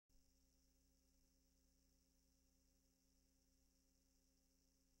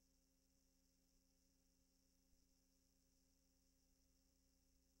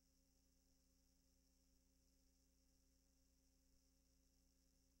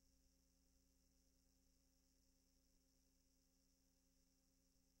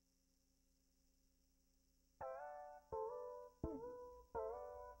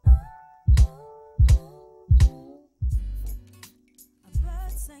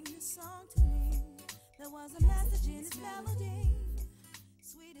sang this song to me. There was a message in its melody,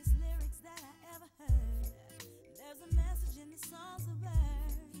 sweetest lyrics that I ever heard. There's a message in the songs of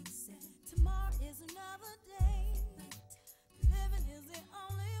birds. Tomorrow is another day. Living is the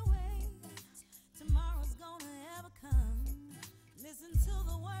only way. Tomorrow's gonna ever come. Listen to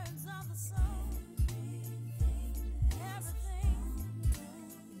the words of the song. Everything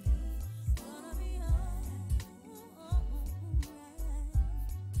gonna be alright.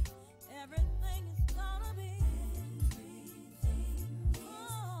 Everything is gonna be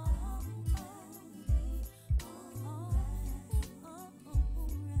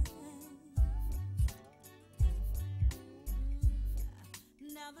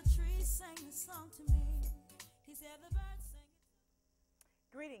Now the trees sang the song to me. He said the birds sang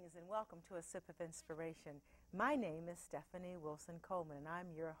it. Greetings and welcome to A Sip of Inspiration. My name is Stephanie Wilson-Coleman, and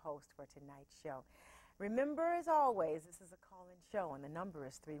I'm your host for tonight's show. Remember, as always, this is a call-in show, and the number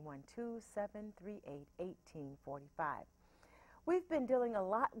is 312-738-1845. We've been dealing a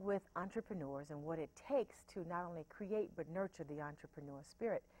lot with entrepreneurs and what it takes to not only create but nurture the entrepreneur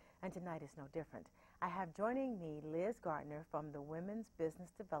spirit, and tonight is no different. I have joining me Liz Gardner from the Women's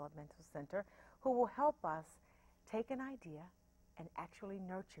Business Developmental Center, who will help us take an idea and actually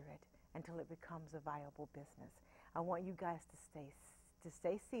nurture it until it becomes a viable business. I want you guys to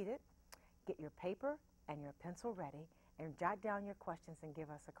stay seated, get your paper and your pencil ready, and jot down your questions and give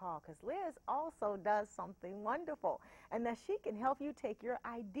us a call, because Liz also does something wonderful, and that she can help you take your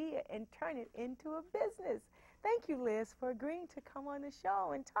idea and turn it into a business. Thank you, Liz, for agreeing to come on the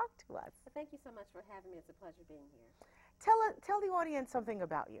show and talk to us. Thank you so much for having me. It's a pleasure being here. Tell the audience something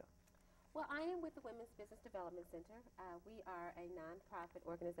about you. Well, I am with the Women's Business Development Center. We are a nonprofit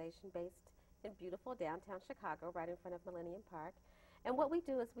organization based in beautiful downtown Chicago, right in front of Millennium Park. And what we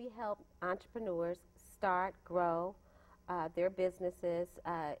do is we help entrepreneurs start, grow their businesses.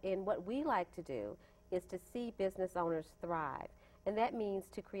 And what we like to do is to see business owners thrive. And that means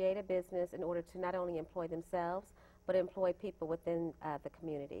to create a business in order to not only employ themselves, but employ people within the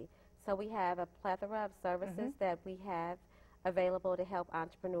community. So we have a plethora of services that we have available to help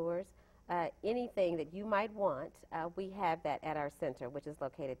entrepreneurs. Anything that you might want, we have that at our center, which is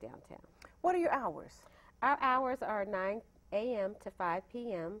located downtown. What are your hours? Our hours are 9 a.m. to 5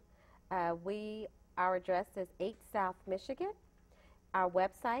 p.m. Our address is 8 South Michigan. Our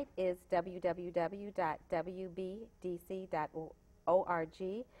website is www.wbdc.org,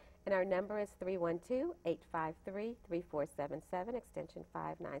 and our number is 312-853-3477, extension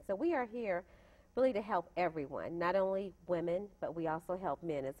 59. So we are here really to help everyone, not only women, but we also help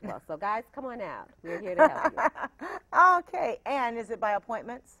men as well. So guys, come on out. We're here to help you. Okay, and is it by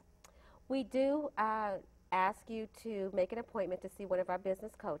appointments? We do ask you to make an appointment to see one of our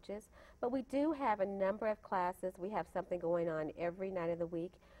business coaches, but we do have a number of classes. We have something going on every night of the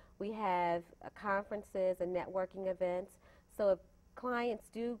week. We have conferences and networking events. So if clients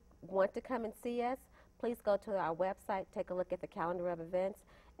do want to come and see us, please go to our website, take a look at the calendar of events,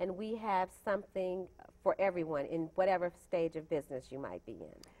 and we have something for everyone in whatever stage of business you might be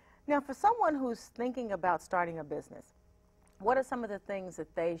in. Now, for someone who's thinking about starting a business, what are some of the things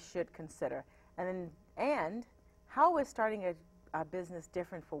that they should consider? And how is starting a business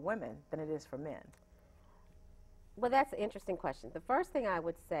different for women than it is for men? Well, that's an interesting question. The first thing I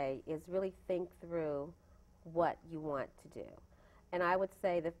would say is really think through what you want to do. And I would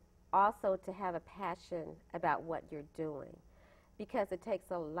say that also to have a passion about what you're doing, because it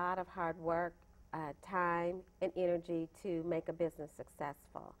takes a lot of hard work, time, and energy to make a business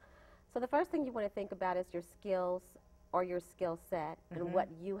successful. So the first thing you want to think about is your skills or your skill set and what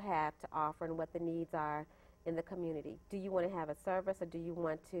you have to offer and what the needs are in the community. Do you want to have a service or do you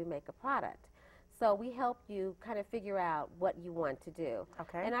want to make a product? So we help you kind of figure out what you want to do.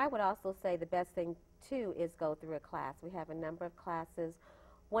 Okay. And I would also say the best thing, too, is go through a class. We have a number of classes.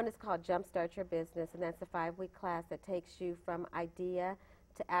 One is called Jumpstart Your Business, and that's a 5-week class that takes you from idea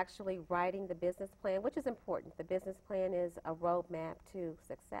to actually writing the business plan, which is important. The business plan is a roadmap to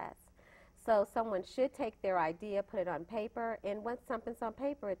success. So someone should take their idea, put it on paper, and once something's on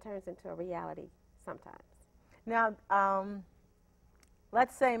paper, it turns into a reality sometimes. Now,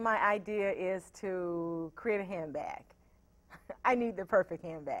 let's say my idea is to create a handbag. I need the perfect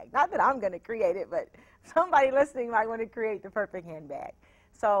handbag. Not that I'm going to create it, but somebody listening might want to create the perfect handbag.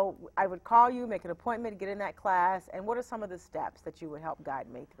 So I would call you, make an appointment, get in that class, and what are some of the steps that you would help guide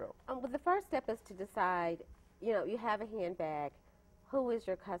me through? Well, the first step is to decide, you have a handbag, who is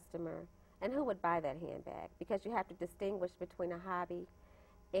your customer, and who would buy that handbag, because you have to distinguish between a hobby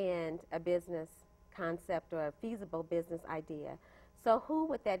and a business concept or a feasible business idea. So who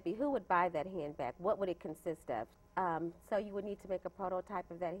would that be? Who would buy that handbag? What would it consist of? So you would need to make a prototype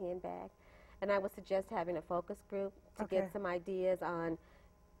of that handbag. And I would suggest having a focus group to Okay. get some ideas on,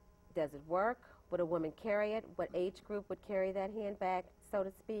 does it work? Would a woman carry it? What age group would carry that handbag, so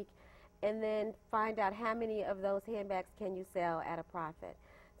to speak? And then find out how many of those handbags can you sell at a profit.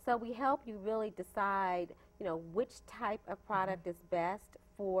 So we help you really decide, which type of product is best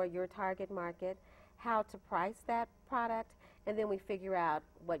for your target market, how to price that product, and then we figure out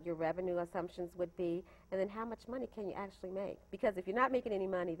what your revenue assumptions would be, and then how much money can you actually make. Because if you're not making any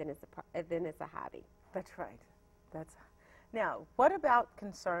money, then it's a hobby. That's right. Now, what about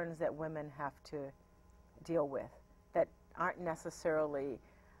concerns that women have to deal with that aren't necessarily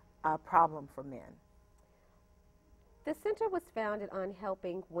a problem for men? The center was founded on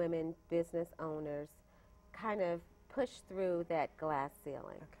helping women business owners kind of push through that glass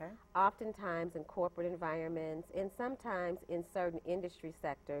ceiling. Okay. Oftentimes in corporate environments and sometimes in certain industry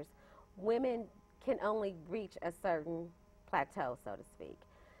sectors, women can only reach a certain plateau, so to speak.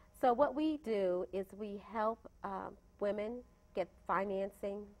 So what we do is we help women get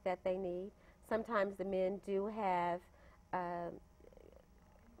financing that they need. Sometimes the men do have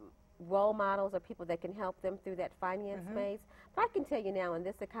role models or people that can help them through that finance phase. But I can tell you now, in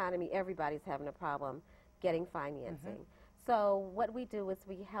this economy, everybody's having a problem getting financing. So what we do is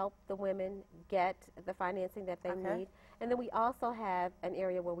we help the women get the financing that they need. And then we also have an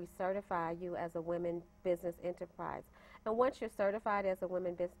area where we certify you as a women business enterprise. And once you're certified as a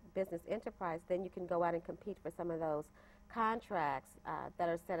women business enterprise, then you can go out and compete for some of those contracts that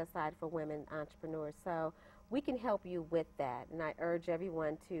are set aside for women entrepreneurs. So we can help you with that. And I urge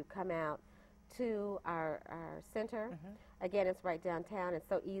everyone to come out to our center. Again, it's right downtown. It's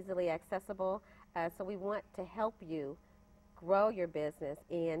so easily accessible. So we want to help you grow your business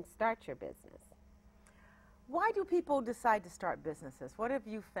and start your business. Why do people decide to start businesses? What have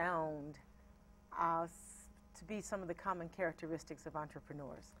you found to be some of the common characteristics of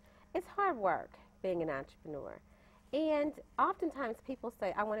entrepreneurs? It's hard work being an entrepreneur. And oftentimes people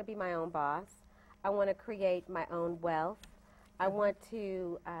say, I want to be my own boss. I want to create my own wealth. I want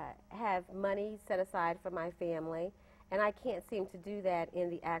to have money set aside for my family. And I can't seem to do that in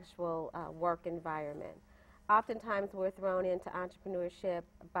the actual work environment. Oftentimes we're thrown into entrepreneurship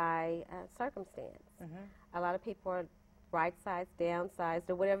by circumstance. A lot of people are right-sized, downsized,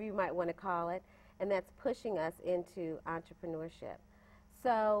 or whatever you might want to call it, and that's pushing us into entrepreneurship.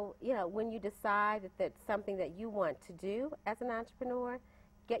 So, when you decide that that's something that you want to do as an entrepreneur,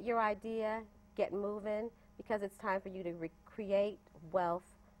 get your idea, get moving, because it's time for you to create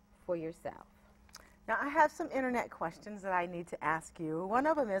wealth for yourself. Now, I have some internet questions that I need to ask you. One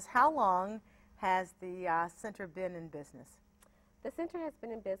of them is, how long has the center been in business? The center has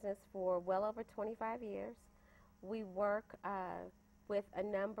been in business for well over 25 years. We work with a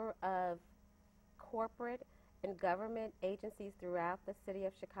number of corporate and government agencies throughout the city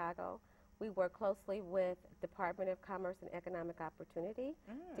of Chicago. We work closely with Department of Commerce and Economic Opportunity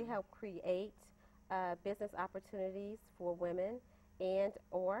to help create business opportunities for women and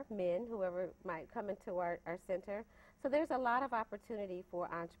or men, whoever might come into our center. So there's a lot of opportunity for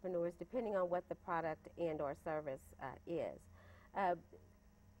entrepreneurs depending on what the product and or service is.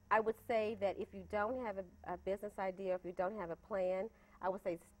 I would say that if you don't have a business idea, if you don't have a plan, I would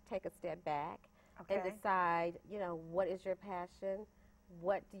say take a step back and decide, what is your passion,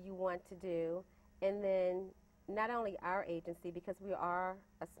 what do you want to do, and then not only our agency, because we are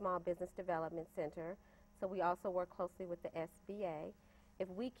a small business development center, so we also work closely with the SBA. If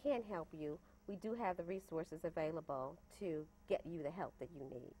we can't help you, we do have the resources available to get you the help that you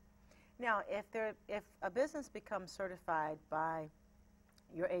need. Now, if a business becomes certified by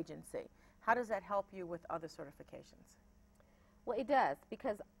your agency, how does that help you with other certifications? Well, it does,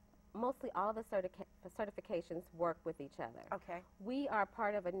 because mostly all the certifications work with each other. Okay. We are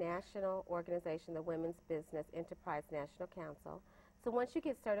part of a national organization, the Women's Business Enterprise National Council. So once you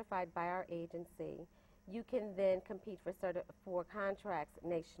get certified by our agency, you can then compete for contracts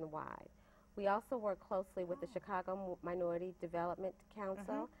nationwide. We also work closely with the Chicago Minority Development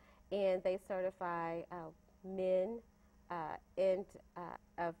Council, and they certify men and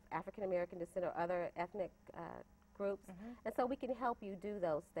of African American descent or other ethnic groups. And so we can help you do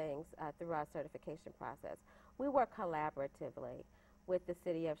those things through our certification process. We work collaboratively with the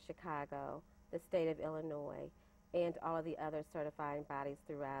City of Chicago, the State of Illinois, and all of the other certifying bodies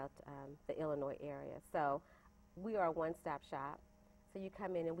throughout the Illinois area. So we are a one-stop shop. So you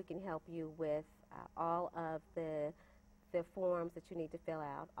come in and we can help you with all of the forms that you need to fill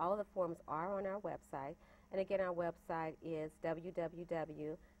out. All of the forms are on our website. And again, our website is www.wbdc.org.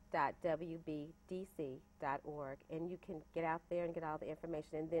 And you can get out there and get all the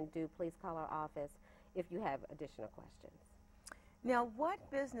information. And then please call our office if you have additional questions. Now, what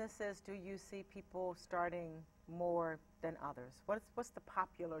businesses do you see people starting more than others? What's the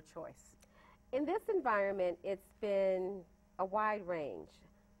popular choice? In this environment, it's been a wide range.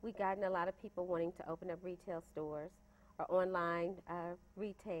 We've gotten a lot of people wanting to open up retail stores or online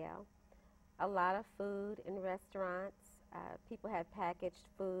retail. A lot of food in restaurants. People have packaged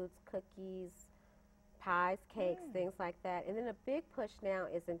foods, cookies, pies, cakes, things like that. And then a big push now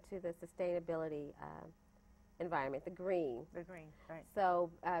is into the sustainability environment, the green. The green, right.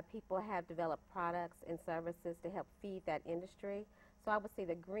 So people have developed products and services to help feed that industry. So I would say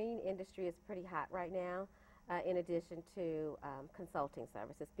the green industry is pretty hot right now, in addition to consulting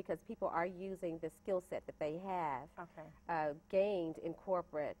services, because people are using the skill set that they have gained in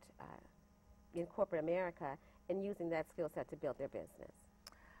corporate America and using that skill set to build their business.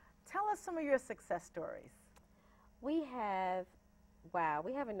 Tell us some of your success stories. We have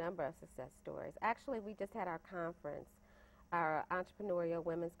a number of success stories. Actually, we just had our conference, our Entrepreneurial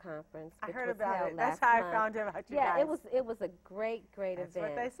Women's Conference. I heard about it. That's how I found out about you guys. Yeah, it was a great event. That's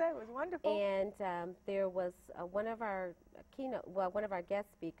what they said. It was wonderful. And there was one of our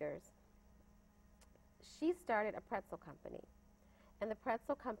guest speakers. She started a pretzel company. And the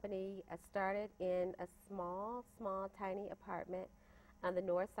pretzel company started in a small, tiny apartment on the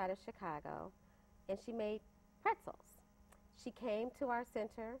north side of Chicago, and she made pretzels. She came to our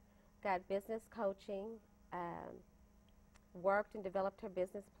center, got business coaching, worked and developed her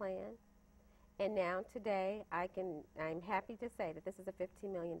business plan, and now today I'm happy to say that this is a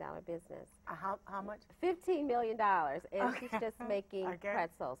 $15 million business. How much? $15 million, and she's just making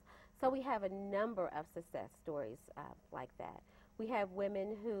pretzels. So we have a number of success stories like that. We have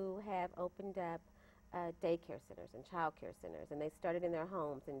women who have opened up daycare centers and child care centers, and they started in their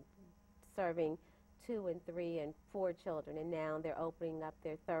homes and serving 2 and 3 and 4 children, and now they're opening up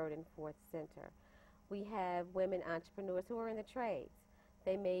their 3rd and 4th center. We have women entrepreneurs who are in the trades.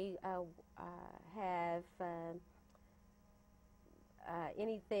 They may have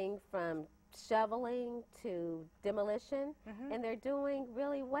anything from shoveling to demolition, and they're doing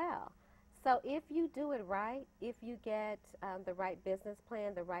really well. So if you do it right, if you get the right business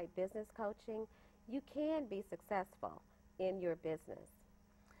plan, the right business coaching, you can be successful in your business.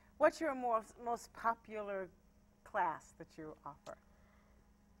 What's your most popular class that you offer?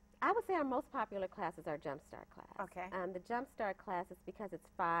 I would say our most popular class is our Jumpstart class. Okay. The Jumpstart class is because it's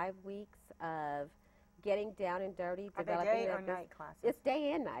 5 weeks of getting down and dirty, Are developing they day or night classes? It's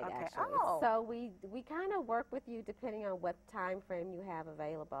day and night, actually. Oh. So we kind of work with you depending on what time frame you have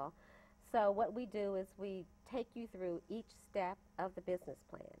available. So what we do is we take you through each step of the business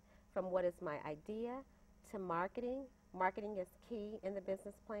plan, from what is my idea to marketing. Marketing is key in the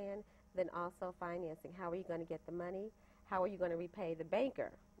business plan. Then also financing. How are you going to get the money? How are you going to repay the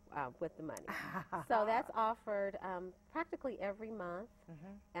banker with the money? So that's offered practically every month.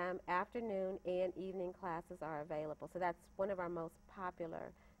 Afternoon and evening classes are available. So that's one of our most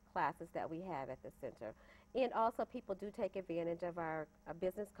popular classes that we have at the center. And also people do take advantage of our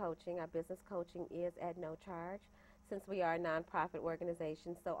business coaching. Our business coaching is at no charge since we are a nonprofit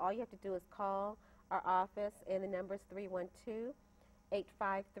organization. So all you have to do is call our office, and the number is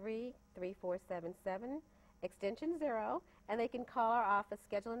 312-853-3477, extension 0, and they can call our office,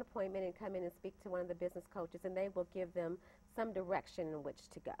 schedule an appointment, and come in and speak to one of the business coaches, and they will give them some direction in which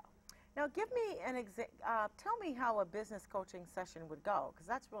to go. Now, give me tell me how a business coaching session would go, because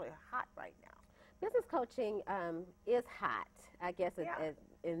that's really hot right now. Business coaching is hot, I guess,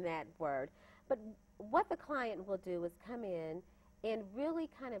 in that word. But what the client will do is come in and really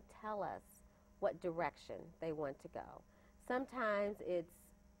kind of tell us what direction they want to go. Sometimes it's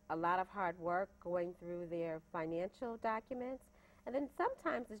a lot of hard work going through their financial documents, and then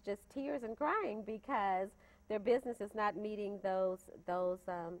sometimes it's just tears and crying because their business is not meeting those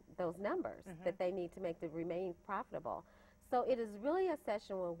numbers that they need to make to remain profitable. So it is really a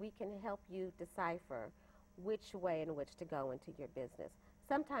session where we can help you decipher which way in which to go into your business.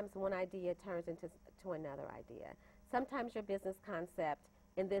 Sometimes one idea turns into another idea. Sometimes your business concept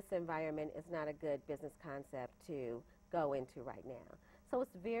in this environment is not a good business concept to go into right now. So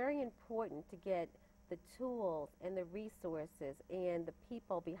it's very important to get the tools and the resources and the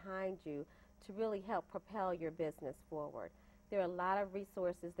people behind you to really help propel your business forward. There are a lot of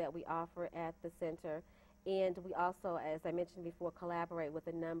resources that we offer at the center, and we also, as I mentioned before, collaborate with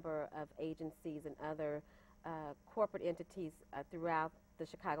a number of agencies and other corporate entities throughout the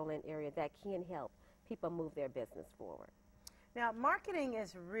Chicagoland area that can help people move their business forward. Now, marketing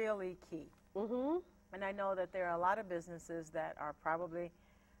is really key. And I know that there are a lot of businesses that are probably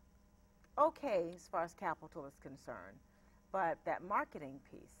okay as far as capital is concerned, but that marketing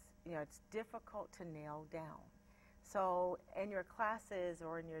piece it's difficult to nail down. So in your classes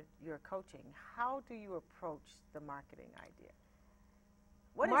or in your coaching, how do you approach the marketing idea?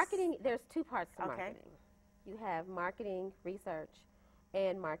 Marketing, there's two parts to Okay. marketing. You have marketing research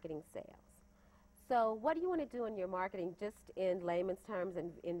and marketing sales. So what do you want to do in your marketing, just in layman's terms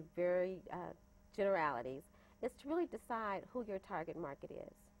and in very generalities, is to really decide who your target market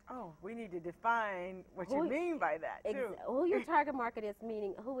is. Oh, we need to define what you mean by that, too. Who your target market is,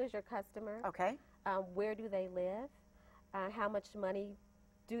 meaning who is your customer? Okay. Where do they live? How much money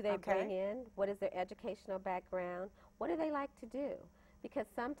do they bring in? What is their educational background? What do they like to do? Because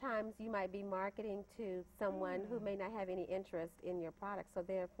sometimes you might be marketing to someone who may not have any interest in your product, so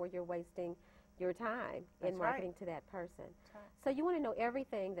therefore you're wasting your time in marketing to that person. So you want to know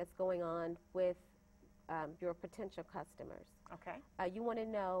everything that's going on with your potential customers. Okay. You want to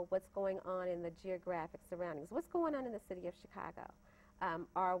know what's going on in the geographic surroundings. What's going on in the city of Chicago?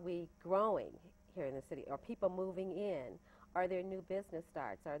 Are we growing here in the city? Are people moving in? Are there new business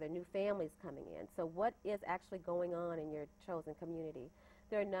starts? Are there new families coming in? So what is actually going on in your chosen community?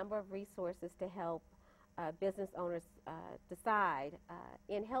 There are a number of resources to help business owners decide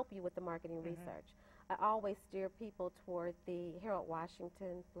and help you with the marketing research. I always steer people toward the Harold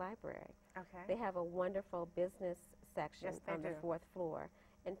Washington Library. Okay. They have a wonderful business section on the 4th floor,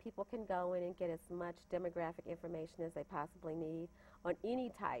 and people can go in and get as much demographic information as they possibly need on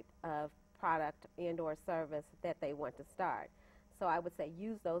any type of product and or service that they want to start. So I would say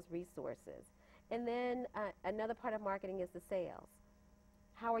use those resources. And then another part of marketing is the sales.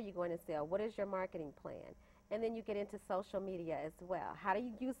 How are you going to sell? What is your marketing plan? And then you get into social media as well. How do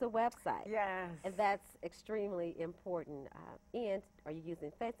you use the website? Yes. And that's extremely important. And are you using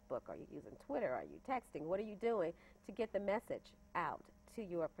Facebook? Are you using Twitter? Are you texting? What are you doing to get the message out to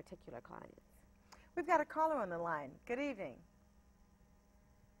your particular clients? We've got a caller on the line. Good evening.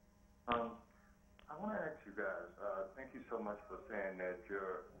 I want to ask you guys, thank you so much for saying that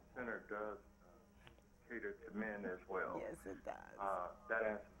your center does cater to men as well. Yes, it does. That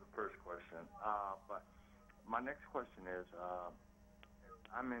answers the first question. But my next question is,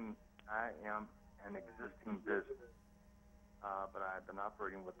 I am an existing business, but I've been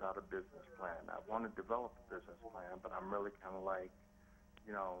operating without a business plan. I want to develop a business plan, but I'm really kind of like,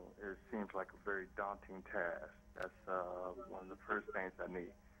 it seems like a very daunting task. That's one of the first things I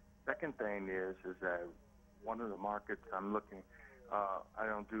need. Second thing is that one of the markets I'm looking, I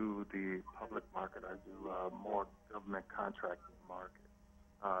don't do the public market. I do more government contracting market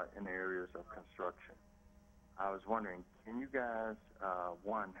in the areas of construction. I was wondering, can you guys,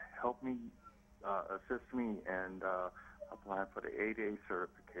 one, help me, assist me in applying for the 8A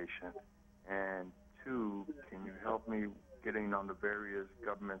certification? And two, can you help me getting on the various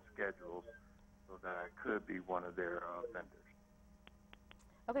government schedules so that I could be one of their vendors?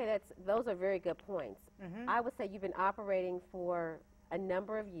 Okay, those are very good points. I would say you've been operating for a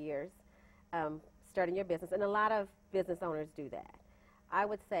number of years, starting your business, and a lot of business owners do that. I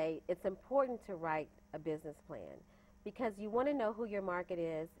would say it's important to write a business plan because you want to know who your market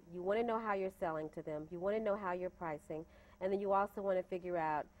is, you want to know how you're selling to them, you want to know how you're pricing, and then you also want to figure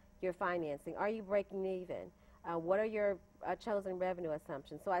out your financing. Are you breaking even? What are your chosen revenue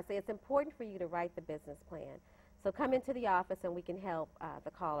assumptions? So I say it's important for you to write the business plan. So come into the office and we can help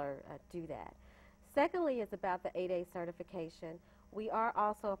the caller do that. Secondly is about the 8A certification. We are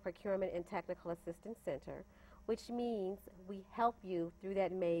also a procurement and technical assistance center, which means we help you through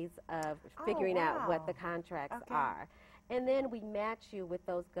that maze of figuring out what the contracts are. And then we match you with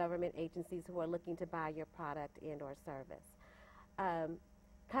those government agencies who are looking to buy your product and or service.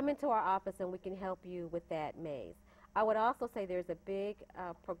 Come into our office and we can help you with that maze. I would also say there's a big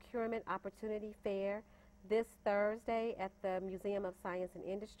procurement opportunity fair this Thursday at the Museum of Science and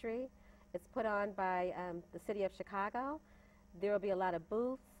Industry. It's put on by the City of Chicago. There will be a lot of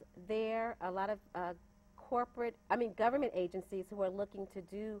booths there, a lot of government agencies who are looking to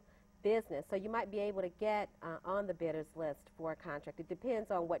do business. So you might be able to get on the bidders list for a contract. It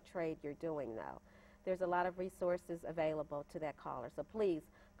depends on what trade you're doing, though. There's a lot of resources available to that caller. So please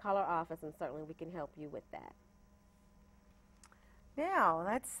call our office and certainly we can help you with that. Now,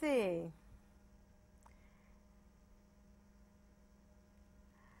 let's see.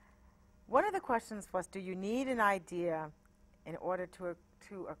 One of the questions was, do you need an idea in order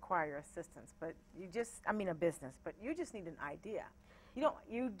to acquire assistance? But a business, but you just need an idea.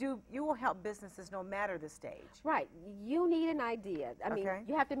 You will help businesses no matter the stage. Right. You need an idea.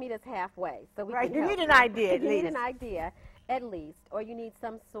 You have to meet us halfway. So we can you help need an idea at you least. need an idea at least, or you need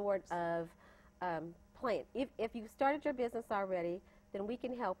some sort of plan. If you've started your business already, then we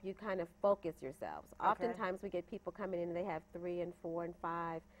can help you kind of focus yourselves. Oftentimes we get people coming in and they have 3 and 4 and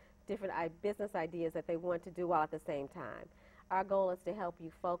 5 different business ideas that they want to do all at the same time. Our goal is to help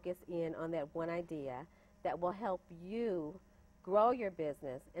you focus in on that one idea that will help you grow your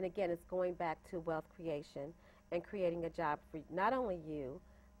business. And again, it's going back to wealth creation and creating a job for not only you,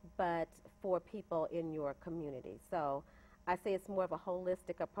 but for people in your community. So I say it's more of a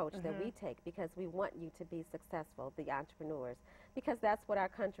holistic approach that we take, because we want you to be successful, the entrepreneurs, because that's what our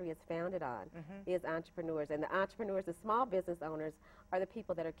country is founded on, is entrepreneurs. And the entrepreneurs, the small business owners, are the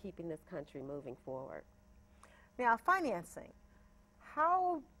people that are keeping this country moving forward. Now, financing.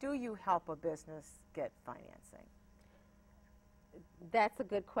 How do you help a business get financing? That's a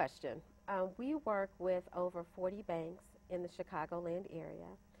good question. We work with over 40 banks in the Chicagoland area,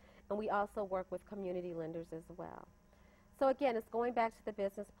 and we also work with community lenders as well. So again, it's going back to the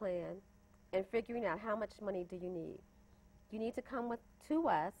business plan and figuring out how much money do you need. You need to come to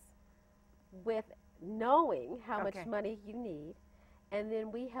us with knowing how much money you need, and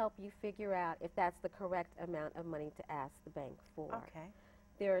then we help you figure out if that's the correct amount of money to ask the bank for. Okay.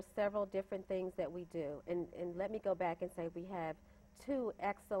 There are several different things that we do, and let me go back and say we have 2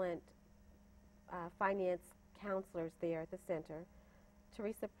 excellent finance counselors there at the center,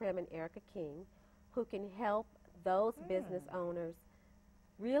 Teresa Prim and Erica King, who can help those business owners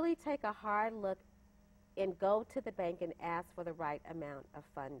really take a hard look and go to the bank and ask for the right amount of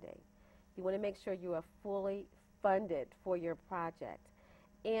funding. You want to make sure you are fully funded for your project.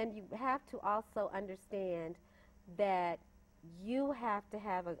 And you have to also understand that you have to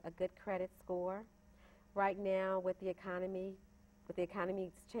have a good credit score. Right now, with the economy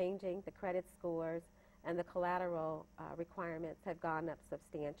changing, the credit scores and the collateral requirements have gone up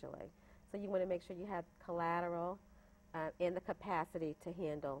substantially. So you want to make sure you have collateral and the capacity to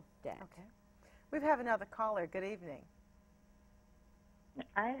handle debt. Okay. We have another caller. Good evening.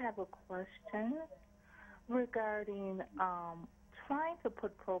 I have a question regarding trying to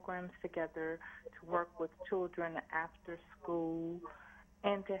put programs together to work with children after school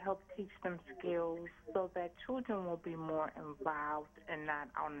and to help teach them skills so that children will be more involved and not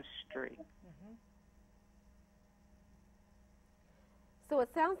on the street. So it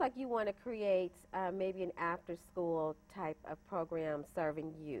sounds like you want to create maybe an after-school type of program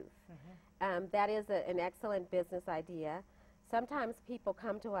serving youth. That is an excellent business idea. Sometimes people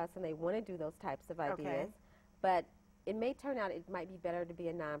come to us and they want to do those types of ideas, but it may turn out it might be better to be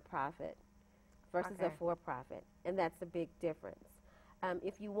a nonprofit versus a for-profit, and that's a big difference.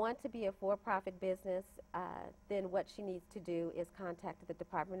 If you want to be a for-profit business, then what she needs to do is contact the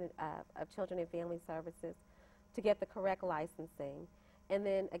Department of Children and Family Services to get the correct licensing. And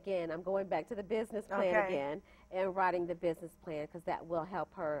then, again, I'm going back to the business plan again and writing the business plan, because that will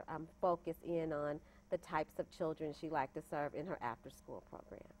help her focus in on the types of children she'd like to serve in her after-school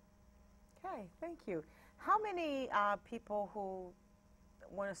program. Okay, thank you. How many people who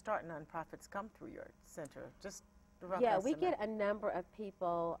want to start nonprofits come through your center? Just a rough estimate. We get a number of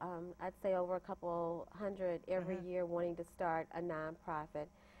people, I'd say over a couple hundred every year, wanting to start a nonprofit.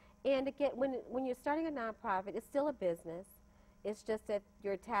 And again, when you're starting a nonprofit, it's still a business. It's just that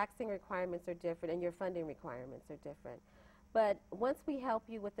your taxing requirements are different and your funding requirements are different. But once we help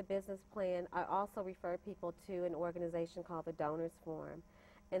you with the business plan, I also refer people to an organization called the Donors Forum.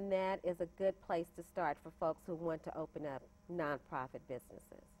 And that is a good place to start for folks who want to open up nonprofit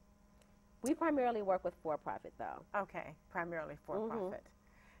businesses. We primarily work with for-profit, though. Okay, primarily for-profit.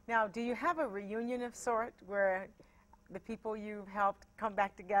 Now, do you have a reunion of sort where the people you've helped come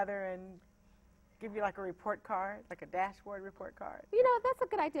back together and give you like a report card, like a dashboard report card? You know, that's a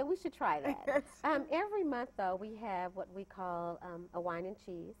good idea. We should try that. Every month, though, we have what we call a wine and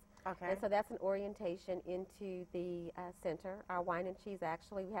cheese. Okay. And so that's an orientation into the center. Our wine and cheese,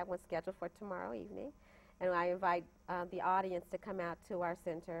 actually, we have one scheduled for tomorrow evening. And I invite the audience to come out to our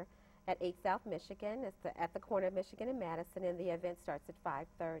center at 8 South Michigan. It's at the corner of Michigan and Madison, and the event starts at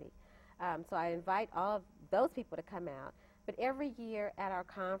 5:30. So I invite all of those people to come out. But every year at our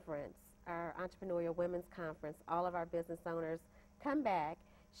conference, our Entrepreneurial Women's Conference, all of our business owners come back,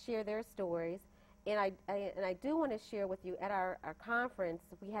 share their stories. And I do want to share with you, at our conference,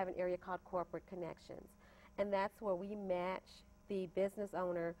 we have an area called Corporate Connections. And that's where we match the business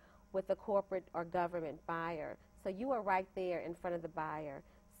owner with the corporate or government buyer. So you are right there in front of the buyer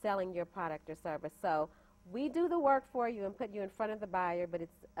selling your product or service. So we do the work for you and put you in front of the buyer, but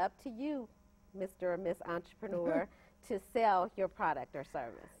it's up to you, Mr. or Miss Entrepreneur, to sell your product or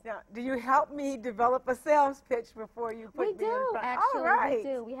service. Now, do you help me develop a sales pitch before you put me in front? Actually, all right. we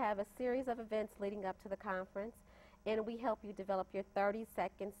do. We have a series of events leading up to the conference, and we help you develop your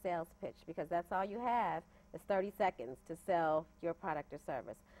 30-second sales pitch, because that's all you have is 30 seconds to sell your product or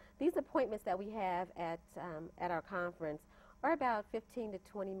service. These appointments that we have at our conference are about 15 to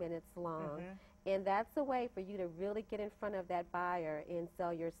 20 minutes long. And that's a way for you to really get in front of that buyer and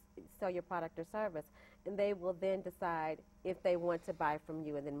sell your product or service. And they will then decide if they want to buy from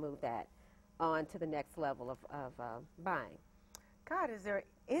you and then move that on to the next level of buying. God, is there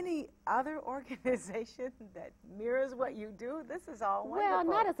any other organization that mirrors what you do? This is all wonderful. Well,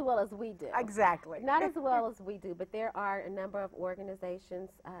 not as well as we do. Exactly. Not as well as we do, but there are a number of organizations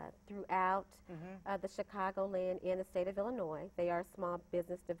throughout the Chicagoland and the state of Illinois. They are small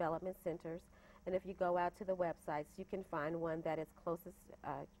business development centers. And if you go out to the websites, you can find one that is closest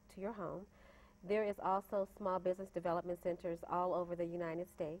to your home. There is also small business development centers all over the United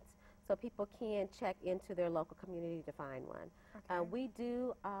States, so people can check into their local community to find one. Okay. We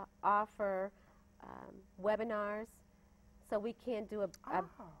do offer webinars, so we can do a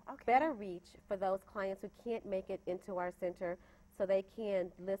better reach for those clients who can't make it into our center, so they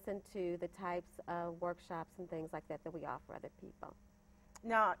can listen to the types of workshops and things like that that we offer other people.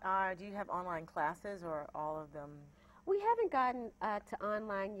 Now, do you have online classes or all of them? We haven't gotten to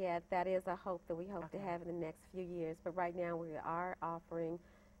online yet. That is a hope that we hope to have in the next few years. But right now we are offering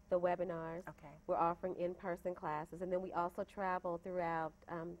the webinars. Okay. We're offering in-person classes. And then we also travel throughout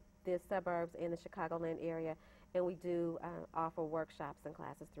the suburbs in the Chicagoland area, and we do offer workshops and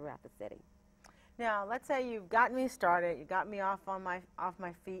classes throughout the city. Now, let's say you've got me started. You got me off my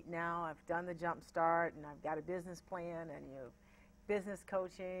feet now. I've done the jump start, and I've got a business plan, and you've business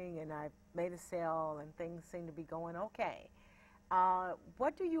coaching, and I've made a sale, and things seem to be going okay.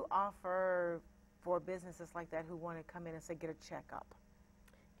 What do you offer for businesses like that who want to come in and say, get a checkup?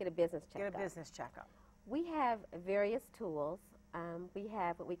 Get a business checkup. Get a business checkup. We have various tools. We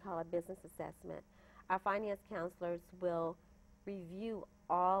have what we call a business assessment. Our finance counselors will review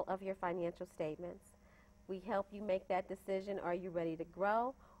all of your financial statements. We help you make that decision. Are you ready to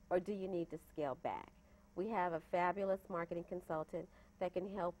grow, or do you need to scale back? We have a fabulous marketing consultant that can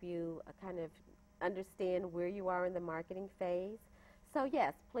help you kind of understand where you are in the marketing phase. So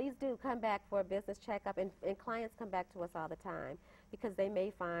yes, please do come back for a business checkup, and clients come back to us all the time because they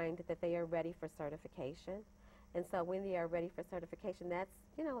may find that they are ready for certification. And so when they are ready for certification, that's,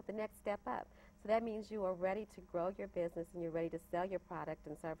 the next step up. So that means you are ready to grow your business and you're ready to sell your product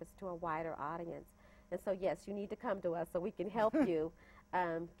and service to a wider audience. And so yes, you need to come to us so we can help you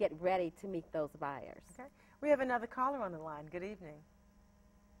get ready to meet those buyers. Okay. We have another caller on the line. Good evening.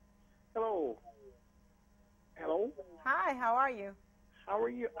 Hello. Hello. Hi, how are you? How are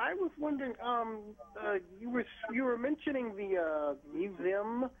you? I was wondering, you were mentioning the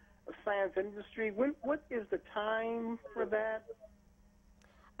Museum of Science Industry. What is the time for that?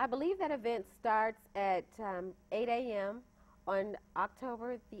 I believe that event starts at 8 a.m. on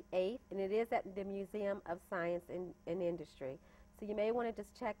October the 8th, and it is at the Museum of Science and Industry. So you may want to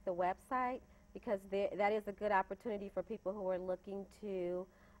just check the website, because that is a good opportunity for people who are looking to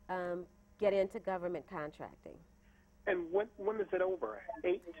get into government contracting. And when is it over?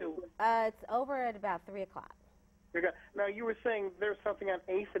 8 to? It's over at about 3 o'clock. Now, you were saying there's something on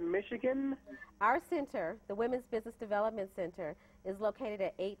 8th in Michigan? Our center, the Women's Business Development Center, is located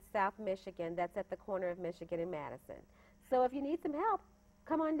at 8 South Michigan. That's at the corner of Michigan and Madison. So if you need some help,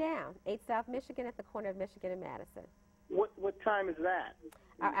 come on down. 8 South Michigan at the corner of Michigan and Madison. What time is that?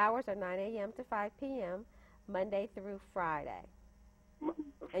 Our hours are 9 a.m. to 5 p.m., Monday through Friday.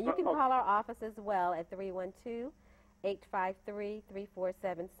 And you can call our office as well at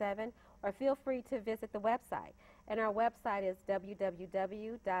 312-853-3477, or feel free to visit the website. And our website is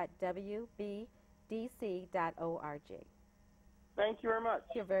www.wbdc.org. Thank you very much.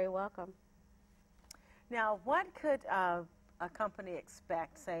 You're very welcome. Now, what could a company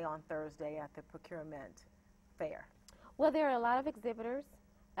expect, say, on Thursday at the procurement fair? Well, there are a lot of exhibitors,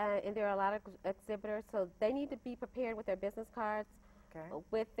 so they need to be prepared with their business cards,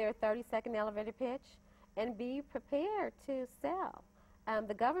 with their 30-second elevator pitch, and be prepared to sell.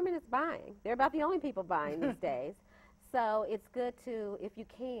 The government is buying. They're about the only people buying these days. So it's good to, if you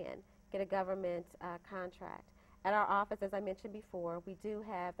can, get a government contract. At our office, as I mentioned before, we do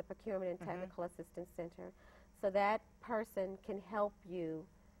have the Procurement and Technical Assistance Center. So that person can help you,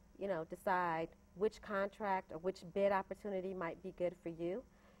 decide which contract or which bid opportunity might be good for you.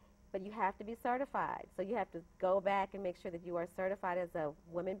 But you have to be certified. So you have to go back and make sure that you are certified as a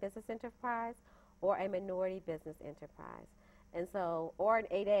women business enterprise or a minority business enterprise. And so, or an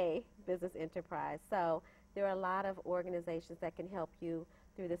 8A business enterprise. So there are a lot of organizations that can help you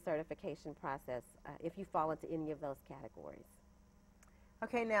through the certification process if you fall into any of those categories.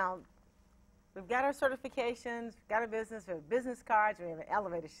 Okay, now, we've got our certifications, we've got a business, we have business cards, we have an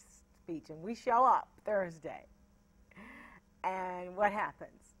elevator speech, and we show up Thursday. And what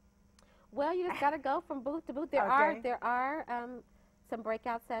happens? Well, you just got to go from booth to booth. There are some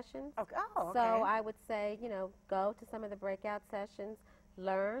breakout sessions. Okay. Oh, okay. So I would say, go to some of the breakout sessions,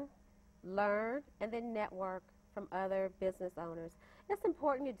 learn, and then network from other business owners. It's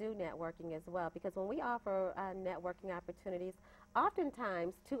important to do networking as well, because when we offer networking opportunities,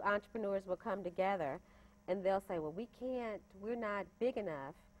 oftentimes two entrepreneurs will come together and they'll say, well, we're not big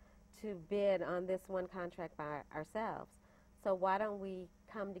enough to bid on this one contract by ourselves. So why don't we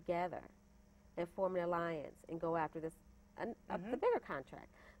come together and form an alliance and go after this, the bigger contract?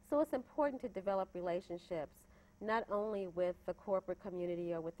 So it's important to develop relationships not only with the corporate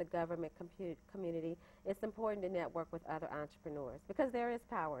community or with the government community. It's important to network with other entrepreneurs because there is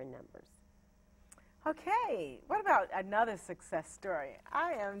power in numbers. Okay, what about another success story?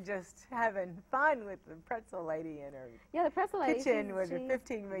 I am just having fun with the pretzel lady in her the pretzel lady kitchen with a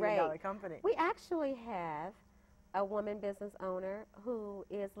 $15 million company. We actually have a woman business owner who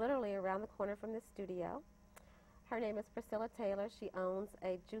is literally around the corner from the studio. Her name is Priscilla Taylor. She owns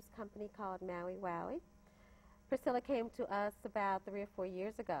a juice company called Maui Wowie. Priscilla came to us about 3 or 4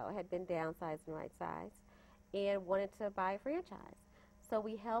 years ago, had been downsized and right-sized, and wanted to buy a franchise. So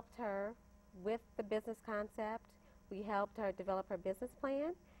we helped her with the business concept. We helped her develop her business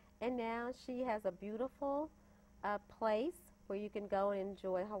plan, and now she has a beautiful place where you can go and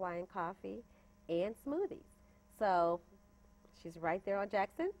enjoy Hawaiian coffee and smoothies. So she's right there on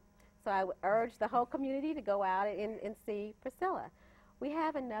Jackson. So I would urge the whole community to go out and see Priscilla. We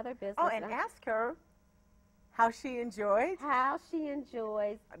have another business. Oh, and ask her how she enjoys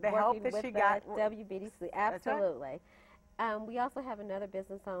the help that with she got. WBDC. Absolutely. We also have another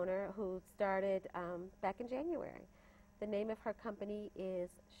business owner who started back in January. The name of her company is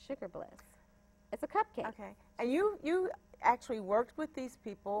Sugar Bliss. It's a cupcake. Okay. And you actually worked with these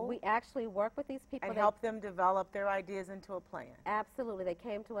people. We actually work with these people. And help them develop their ideas into a plan. Absolutely. They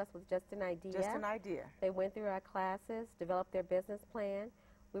came to us with just an idea. Just an idea. They went through our classes, developed their business plan.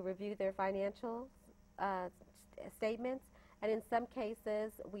 We reviewed their financial statements. And in some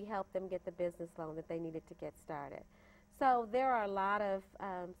cases, we helped them get the business loan that they needed to get started. So there are a lot of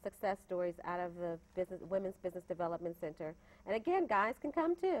success stories out of the Women's Business Development Center. And again, guys can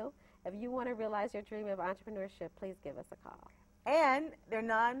come too. If you want to realize your dream of entrepreneurship, please give us a call. And they're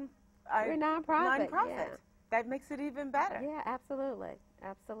we're nonprofit. Yeah. That makes it even better. Yeah, absolutely.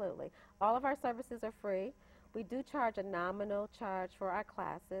 Absolutely. All of our services are free. We do charge a nominal charge for our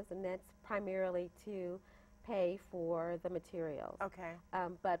classes, and that's primarily to pay for the materials. Okay.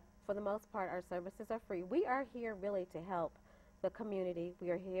 But for the most part, our services are free. We are here really to help the community.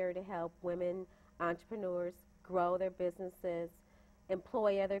 We are here to help women entrepreneurs grow their businesses,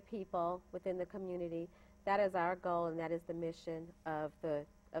 employ other people within the community. That is our goal, and that is the mission of the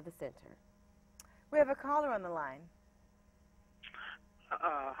center. We have a caller on the line.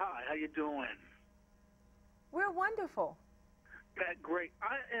 Hi, how you doing? We're wonderful. Great.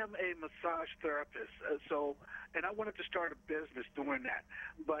 I am a massage therapist, and I wanted to start a business doing that,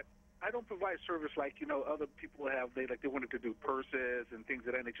 but I don't provide service like other people have. They wanted to do purses and things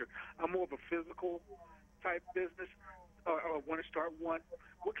of that nature. I'm more of a physical type business, or want to start one.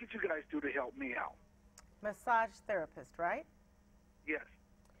 What could you guys do to help me out? Massage therapist, right? Yes.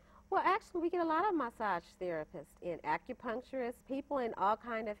 Well, actually, we get a lot of massage therapists and acupuncturists, people in all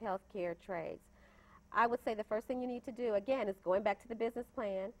kind of healthcare trades. I would say the first thing you need to do, again, is going back to the business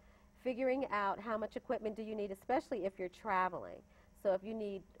plan, figuring out how much equipment do you need, especially if you're traveling. So if you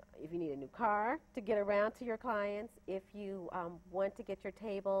need a new car to get around to your clients, if you want to get your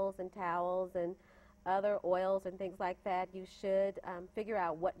tables and towels and other oils and things like that, you should figure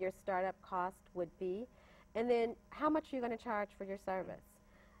out what your startup cost would be, and then how much you're going to charge for your service.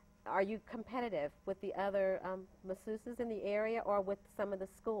 Are you competitive with the other masseuses in the area or with some of the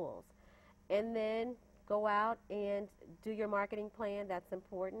schools? And then go out and do your marketing plan. That's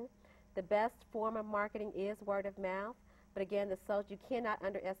important. The best form of marketing is word of mouth. But again, you cannot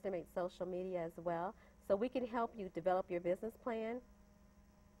underestimate social media as well. So we can help you develop your business plan,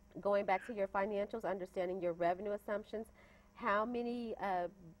 going back to your financials, understanding your revenue assumptions. How many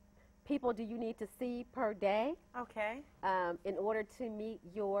people do you need to see per day? Okay. In order to meet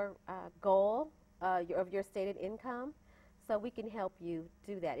your goal of your stated income? So we can help you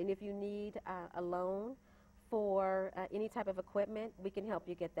do that. And if you need a loan for any type of equipment, we can help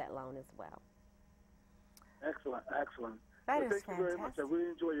you get that loan as well. Excellent, excellent. That is thank you very much. I really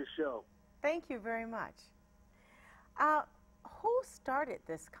enjoy your show. Thank you very much. Who started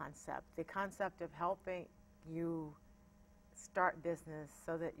this concept, the concept of helping you start business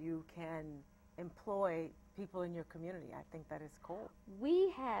so that you can employ people in your community? I think that is cool.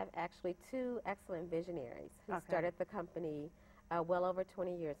 We have actually two excellent visionaries who started the company well over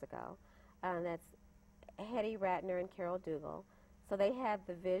 20 years ago. That's Hetty Ratner and Carol Dougal. So they have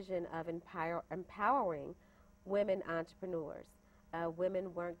the vision of empowering women entrepreneurs.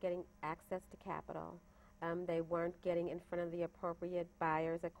 Women weren't getting access to capital. They weren't getting in front of the appropriate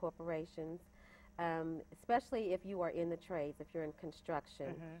buyers at corporations, especially if you are in the trades, if you're in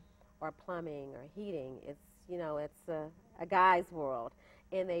construction or plumbing or heating. It's a guy's world.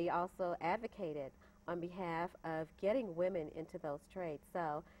 And they also advocated on behalf of getting women into those trades.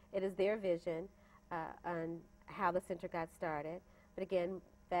 So it is their vision on how the center got started. But again,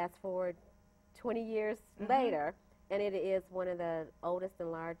 fast forward 20 years later, and it is one of the oldest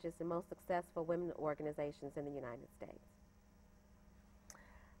and largest and most successful women organizations in the United States.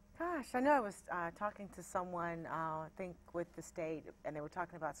 Gosh, I know I was talking to someone, I think with the state, and they were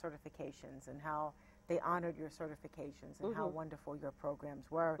talking about certifications and how they honored your certifications and how wonderful your programs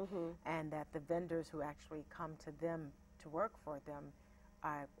were, and that the vendors who actually come to them to work for them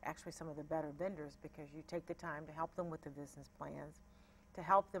are actually some of the better vendors, because you take the time to help them with the business plans, to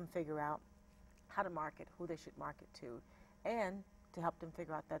help them figure out how to market, who they should market to, and to help them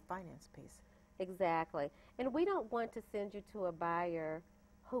figure out that finance piece. Exactly. And we don't want to send you to a buyer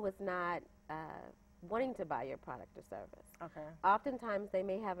who is not wanting to buy your product or service. Okay. Oftentimes they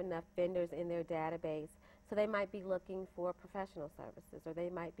may have enough vendors in their database, so they might be looking for professional services, or they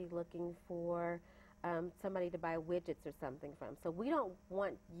might be looking for somebody to buy widgets or something from. So we don't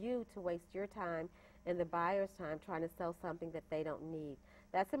want you to waste your time and the buyer's time trying to sell something that they don't need.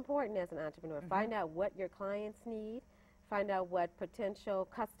 That's important as an entrepreneur. Find out what your clients need, find out what potential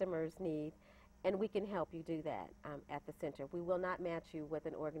customers need, and we can help you do that at the center. We will not match you with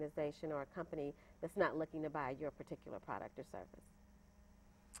an organization or a company that's not looking to buy your particular product or service.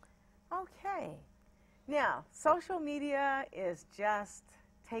 Okay. Now, social media is just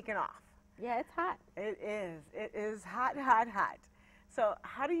taking off. Yeah, it's hot. It is. It is hot, hot, hot. So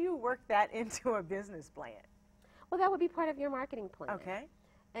how do you work that into a business plan? Well, that would be part of your marketing plan. Okay.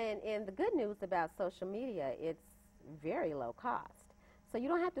 And the good news about social media, it's very low cost. So you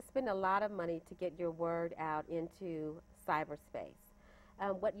don't have to spend a lot of money to get your word out into cyberspace.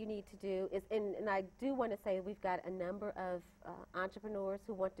 What you need to do is, and I do want to say we've got a number of entrepreneurs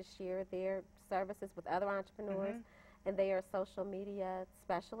who want to share their services with other entrepreneurs, and they are social media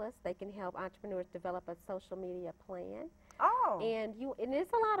specialists. They can help entrepreneurs develop a social media plan. Oh. And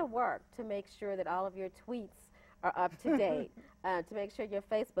it's a lot of work to make sure that all of your tweets are up to date, to make sure your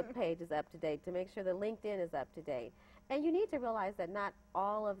Facebook page is up to date, to make sure the LinkedIn is up to date. And you need to realize that not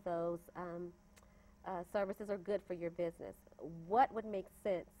all of those services are good for your business. What would make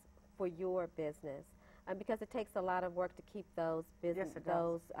sense for your business? Because it takes a lot of work to keep those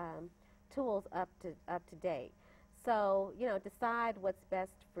tools up to date. So decide what's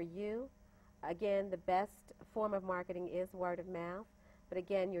best for you. Again, the best form of marketing is word of mouth. But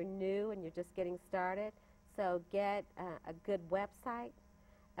again, you're new and you're just getting started. So get a good website,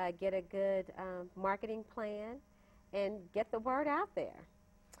 get a good marketing plan, and get the word out there.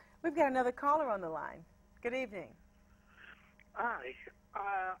 We've got another caller on the line. Good evening. Hi.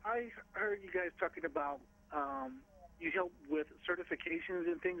 I heard you guys talking about you help with certifications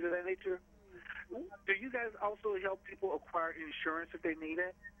and things of that nature. Do you guys also help people acquire insurance if they need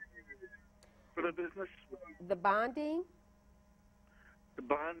it for the business? The bonding? The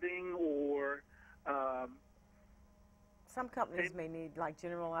bonding or... some companies may need like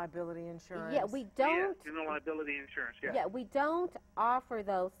general liability insurance. Yeah, we don't. Yeah, general liability insurance, yeah. Yeah, we don't offer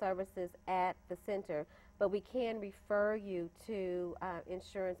those services at the center, but we can refer you to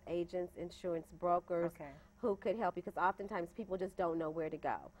insurance agents, insurance brokers who could help you, because oftentimes people just don't know where to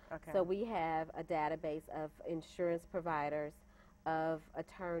go. Okay. So we have a database of insurance providers, of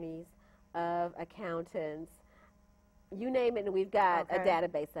attorneys, of accountants. You name it, and we've got a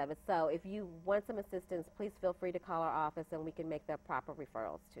database of it. So if you want some assistance, please feel free to call our office, and we can make the proper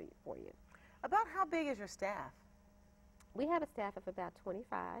referrals for you. About how big is your staff? We have a staff of about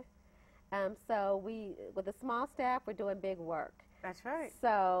 25. So with a small staff, we're doing big work. That's right.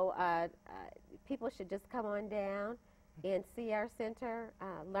 So people should just come on down and see our center,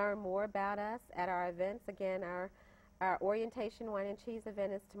 learn more about us at our events. Again, our orientation wine and cheese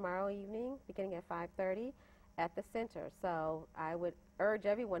event is tomorrow evening, beginning at 5:30. At the center. So I would urge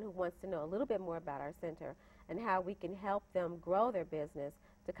everyone who wants to know a little bit more about our center and how we can help them grow their business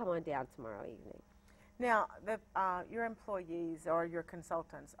to come on down tomorrow evening. Now, your employees or your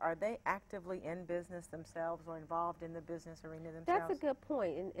consultants, are they actively in business themselves or involved in the business arena themselves? That's a good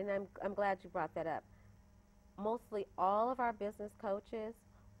point, and I'm glad you brought that up. Mostly all of our business coaches,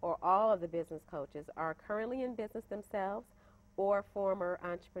 or all of the business coaches, are currently in business themselves or former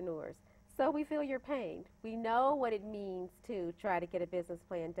entrepreneurs. So we feel your pain. We know what it means to try to get a business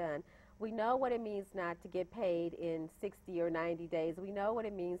plan done. We know what it means not to get paid in 60 or 90 days. We know what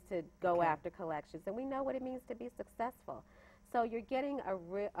it means to go Okay. after collections, and we know what it means to be successful. So you're getting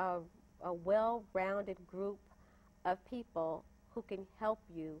a well-rounded group of people who can help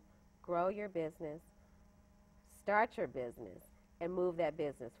you grow your business, start your business, and move that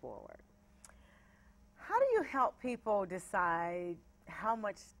business forward. How do you help people decide how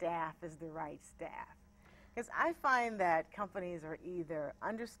much staff is the right staff? Because I find that companies are either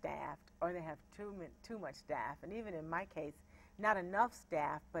understaffed or they have too much staff. And even in my case, not enough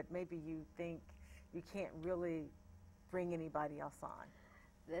staff, but maybe you think you can't really bring anybody else on.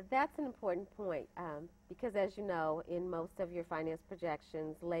 That's an important point because, as you know, in most of your finance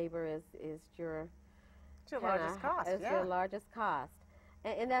projections, labor is your Largest cost. Is your largest cost,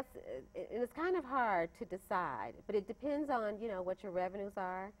 and it's kind of hard to decide. But it depends on what your revenues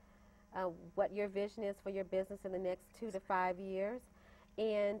are, what your vision is for your business in the next 2 to 5 years,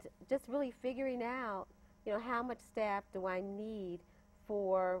 and just really figuring out how much staff do I need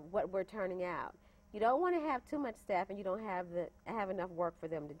for what we're turning out. You don't want to have too much staff and you don't have enough work for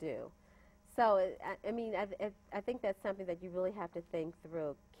them to do. So I think that's something that you really have to think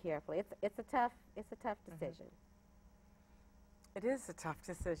through carefully. It's a tough decision. It is a tough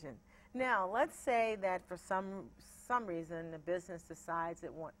decision. Now, let's say that for some reason the business decides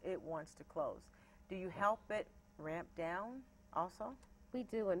it wants to close. Do you help it ramp down also? We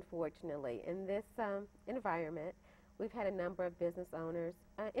do, unfortunately. In this environment, we've had a number of business owners,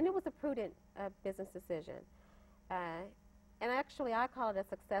 and it was a prudent business decision. And actually, I call it a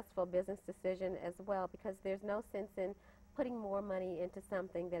successful business decision as well, because there's no sense in putting more money into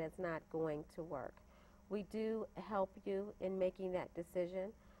something that is not going to work. We do help you in making that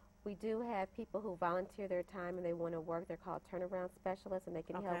decision. We do have people who volunteer their time and they want to work. They're called turnaround specialists, and they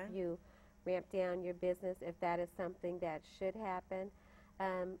can help you ramp down your business if that is something that should happen.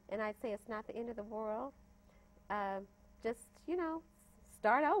 And I'd say it's not the end of the world. Just,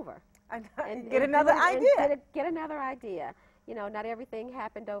 start over. And get another idea. Get another idea. Not everything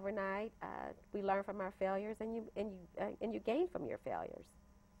happened overnight. We learn from our failures, and you gain from your failures.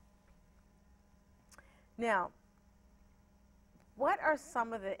 Now, what are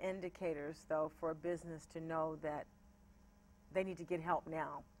some of the indicators, though, for a business to know that they need to get help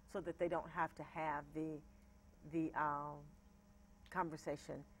now, so that they don't have to have the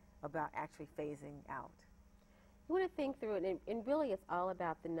conversation about actually phasing out? You want to think through it, and really, it's all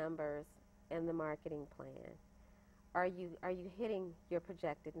about the numbers and the marketing plan. Are you hitting your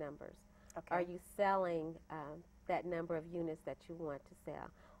projected numbers? Okay. Are you selling that number of units that you want to sell?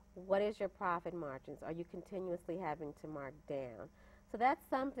 What is your profit margins? Are you continuously having to mark down? So that's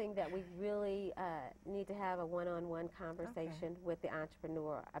something that we really need to have a one-on-one conversation with the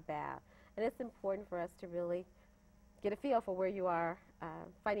entrepreneur about. And it's important for us to really get a feel for where you are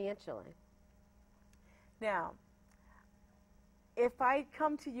financially. Now, if I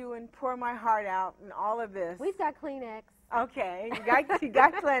come to you and pour my heart out and all of this. We've got Kleenex. Okay, you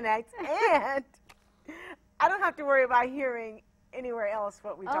got Kleenex, and I don't have to worry about hearing anywhere else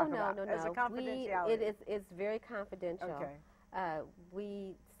what we talk about. No. It's a confidentiality. It's very confidential. Okay.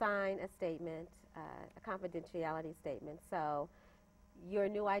 We sign a statement, a confidentiality statement. So your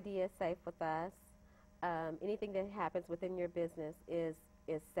new idea is safe with us. Anything that happens within your business is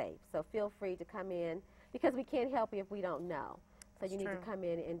safe. So feel free to come in, because we can't help you if we don't know. So you need to come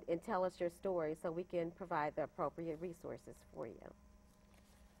in and tell us your story so we can provide the appropriate resources for you.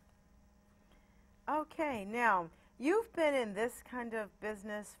 Okay, now, you've been in this kind of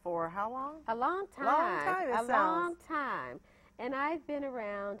business for how long? A long time. Long time. And I've been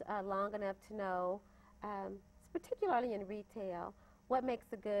around long enough to know, particularly in retail, what makes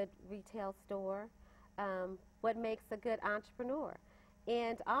a good retail store, what makes a good entrepreneur.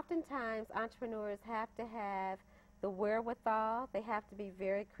 And oftentimes, entrepreneurs have to have the wherewithal. They have to be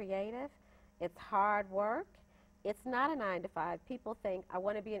very creative. It's hard work. It's not a 9-to-5. People think, I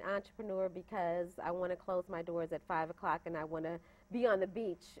want to be an entrepreneur because I want to close my doors at 5 o'clock and I want to be on the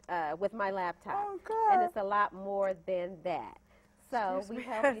beach with my laptop. Oh, God. And it's a lot more than that. So we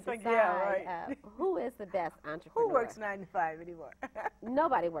help you decide who is the best entrepreneur. Who works 9 to 5 anymore?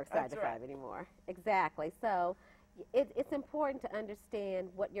 Nobody works 9 to 5 right. anymore. Exactly. So it's important to understand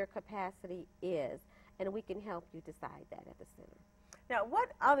what your capacity is, and we can help you decide that at the center. Now, what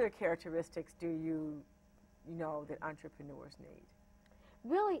other characteristics do you know that entrepreneurs need?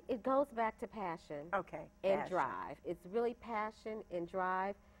 Really, it goes back to passion and passion. drive. It's really passion and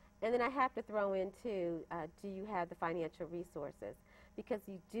drive. And then I have to throw in, too, do you have the financial resources? Because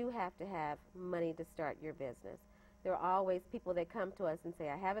you do have to have money to start your business. There are always people that come to us and say,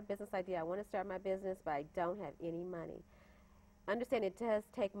 I have a business idea, I want to start my business, but I don't have any money. understand it does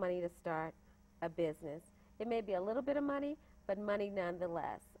take money to start a business. It may be a little bit of money, but money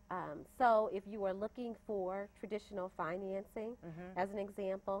nonetheless. So if you are looking for traditional financing, as an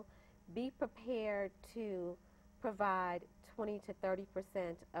example, be prepared to provide 20 to 30%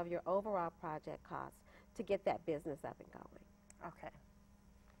 of your overall project cost to get that business up and going. Okay.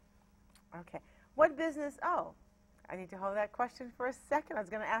 Okay. What business, oh, I need to hold that question for a second. I was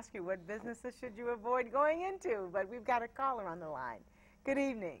going to ask you, what businesses should you avoid going into? But we've got a caller on the line. Good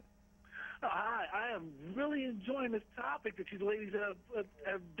evening. Hi, I am really enjoying this topic that you ladies are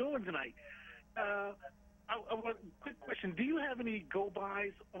doing tonight. I want a quick question. Do you have any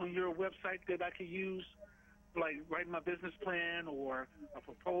go-bys on your website that I could use, like writing my business plan or a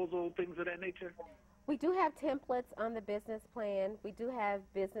proposal, things of that nature? We do have templates on the business plan. We do have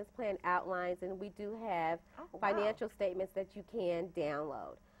business plan outlines, and we do have financial statements that you can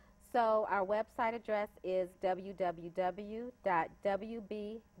download. So our website address is www.wbdc.org,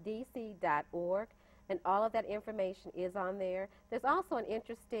 and all of that information is on there. There's also an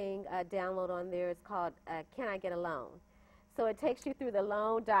interesting download on there. It's called Can I Get a Loan? So it takes you through the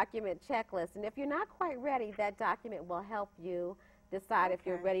loan document checklist, and if you're not quite ready, that document will help you decide if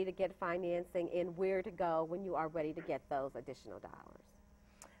you're ready to get financing and where to go when you are ready to get those additional dollars.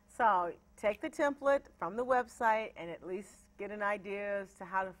 So take the template from the website and at least get an idea as to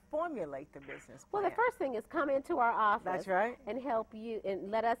how to formulate the business plan. Well, the first thing is come into our office. That's right. And help you,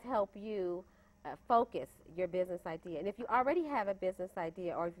 and let us help you focus your business idea. And if you already have a business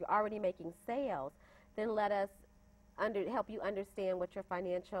idea or if you're already making sales, then let us help you understand what your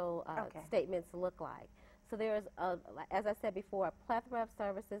financial statements look like. So there's, as I said before, a plethora of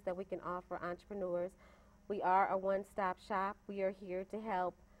services that we can offer entrepreneurs. We are a one-stop shop. We are here to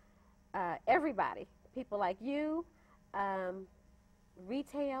help everybody, people like you,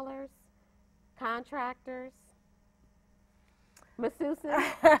 retailers, contractors, masseuses,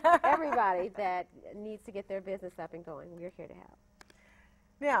 everybody that needs to get their business up and going. We're here to help.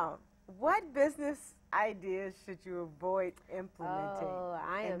 Now, what business ideas should you avoid implementing? Oh,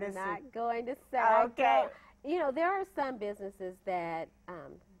 I am not going to say. Okay. You know, there are some businesses that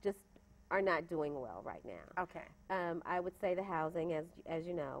just are not doing well right now. Okay. I would say the housing, as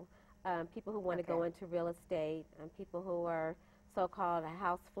you know, people who want to go into real estate, people who are so-called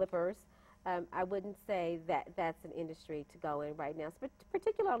house flippers. I wouldn't say that that's an industry to go in right now,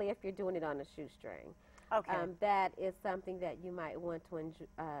 particularly if you're doing it on a shoestring. Okay. That is something that you might want to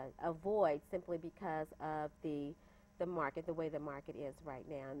avoid simply because of the market, the way the market is right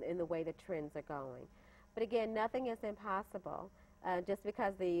now, and the way the trends are going. But again, nothing is impossible. Just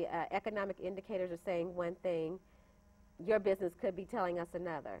because the economic indicators are saying one thing, your business could be telling us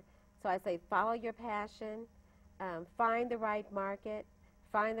another. So I say follow your passion, find the right market,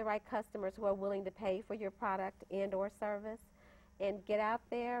 find the right customers who are willing to pay for your product and or service, and get out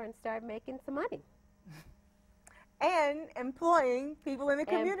there and start making some money. And employing people in the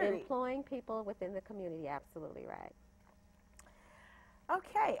community. And employing people within the community, absolutely right.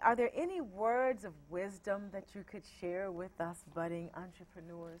 Okay, are there any words of wisdom that you could share with us budding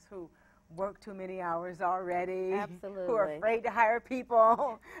entrepreneurs who work too many hours already? Absolutely. Who are afraid to hire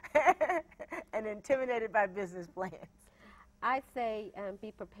people and intimidated by business plans? I say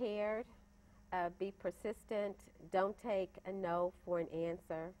be prepared, be persistent, don't take a no for an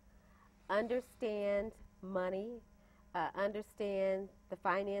answer. Understand money, understand the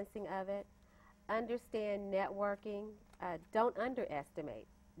financing of it, understand networking. Don't underestimate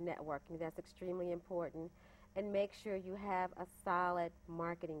networking. That's extremely important. And make sure you have a solid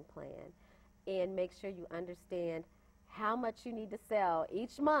marketing plan. And make sure you understand how much you need to sell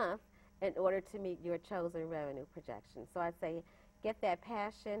each month in order to meet your chosen revenue projections. So I say get that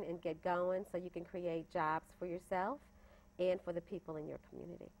passion and get going so you can create jobs for yourself and for the people in your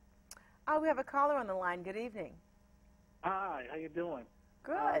community. Oh, we have a caller on the line. Good evening. Hi, how you doing?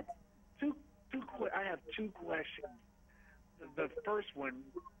 Good. I have two questions. The first one,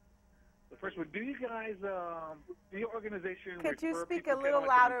 do you guys, do your organization Could you refer speak people a little to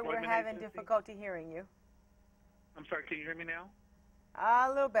like an louder? We're employment having agency? difficulty hearing you. I'm sorry, can you hear me now? A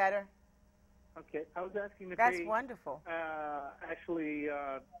little better. Okay, I was asking if That's they wonderful. actually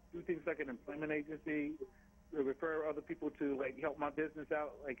do things like an employment agency, refer other people to like help my business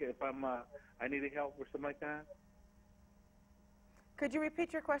out, like if I needed help or something like that. Could you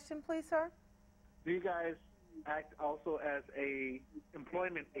repeat your question, please, sir? Do you guys act also as a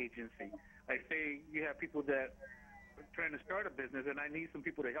employment agency? Like say you have people that are trying to start a business and I need some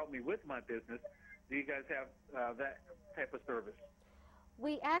people to help me with my business. Do you guys have that type of service?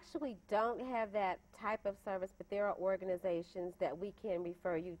 We actually don't have that type of service, but there are organizations that we can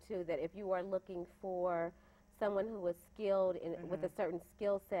refer you to that if you are looking for someone who is skilled in, with a certain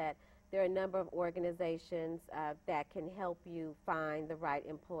skill set, there are a number of organizations that can help you find the right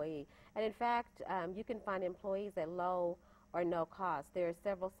employee. And in fact, you can find employees at low or no cost. There are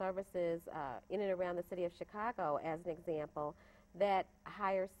several services in and around the city of Chicago, as an example, that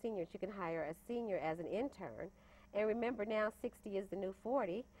hire seniors. You can hire a senior as an intern. And remember, now 60 is the new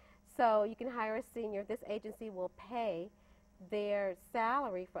 40. So you can hire a senior. This agency will pay their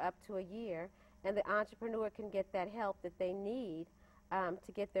salary for up to a year, and the entrepreneur can get that help that they need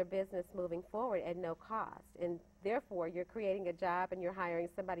to get their business moving forward at no cost. And therefore, you're creating a job and you're hiring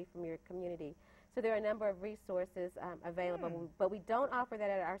somebody from your community. So there are a number of resources available, but we don't offer that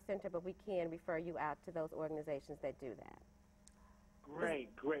at our center, but we can refer you out to those organizations that do that.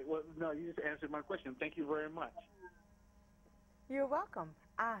 Great, great. Well, no, you just answered my question. Thank you very much. You're welcome.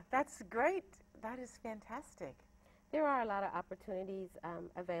 That's great. That is fantastic. There are a lot of opportunities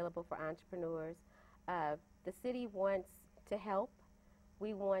available for entrepreneurs. The city wants to help.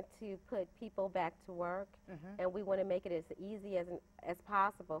 We want to put people back to work, and we want to make it as easy as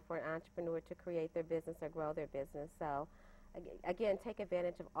possible for an entrepreneur to create their business or grow their business. So, again, take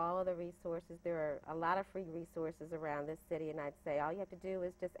advantage of all of the resources. There are a lot of free resources around this city, and I'd say all you have to do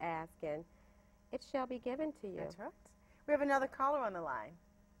is just ask, and it shall be given to you. That's right. We have another caller on the line.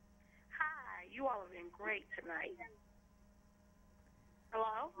 Hi, you all have been great tonight.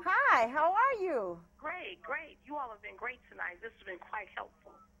 Hello? Hi, how are you? Great, great. You all have been great tonight. This has been quite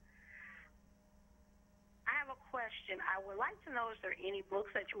helpful. I have a question. I would like to know, is there any books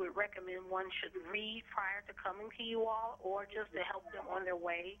that you would recommend one should read prior to coming to you all, or just to help them on their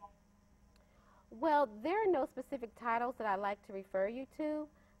way? Well, there are no specific titles that I like to refer you to.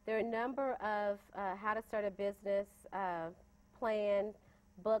 There are a number of how to start a business plan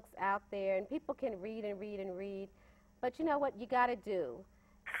books out there, and people can read and read and read. But you know what you got to do?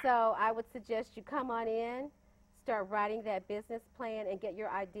 So I would suggest you come on in, start writing that business plan, and get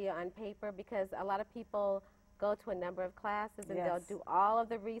your idea on paper, because a lot of people go to a number of classes and they'll do all of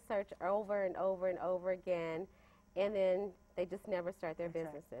the research over and over and over again, and then they just never start their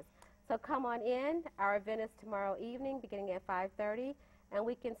businesses. So come on in. Our event is tomorrow evening beginning at 5:30, and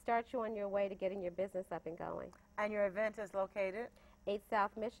we can start you on your way to getting your business up and going. And your event is located? 8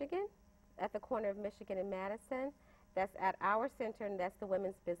 South Michigan, at the corner of Michigan and Madison. That's at our center, and that's the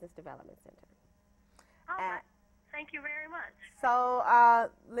Women's Business Development Center. All right. Thank you very much. So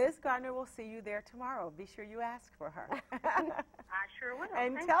Liz Gardner will see you there tomorrow. Be sure you ask for her. I sure will.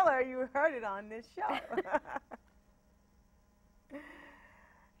 And Thank tell her you heard it on this show.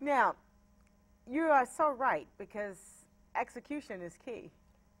 Now, you are so right, because execution is key.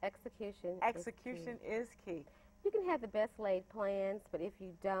 Execution is key. You can have the best laid plans, but if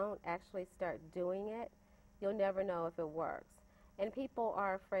you don't actually start doing it, you'll never know if it works. And people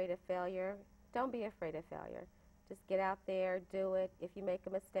are afraid of failure. Don't be afraid of failure. Just get out there, do it. If you make a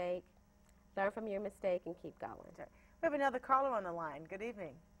mistake, learn from your mistake and keep going. We have another caller on the line. Good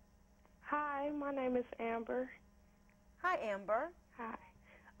evening. Hi, my name is Amber. Hi, Amber. Hi.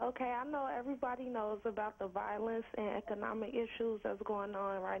 Okay, I know everybody knows about the violence and economic issues that's going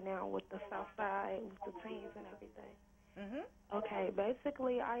on right now with the South Side, with the teens and everything. Okay,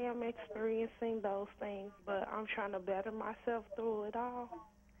 basically I am experiencing those things, but I'm trying to better myself through it all.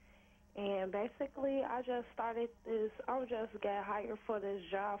 And basically I just got hired for this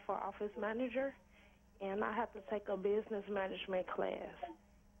job for office manager, and I have to take a business management class.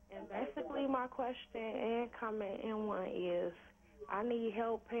 And basically my question and comment in one is, I need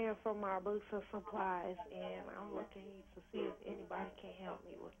help paying for my books and supplies, and I'm looking to see if anybody can help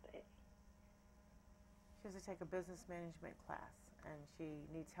me with that. She has to take a business management class, and she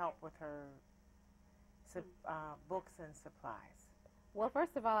needs help with her books and supplies. Well,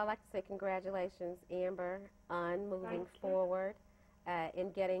 first of all, I'd like to say congratulations, Amber, on moving forward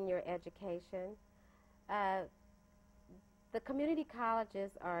in getting your education. The community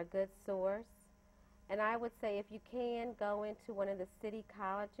colleges are a good source, and I would say if you can go into one of the city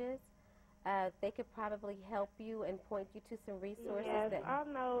colleges, they could probably help you and point you to some resources. Yes, I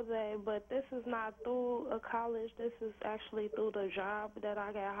know that, but this is not through a college. This is actually through the job that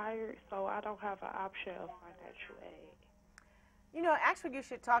I got hired, so I don't have an option of financial aid. You know, actually you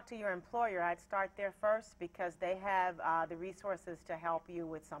should talk to your employer. I'd start there first, because they have the resources to help you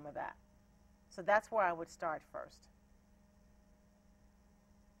with some of that. So that's where I would start first.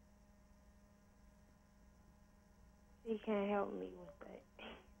 He can't help me with that.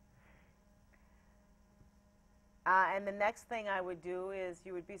 And the next thing I would do is,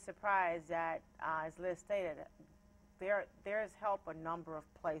 you would be surprised that, as Liz stated, there is help a number of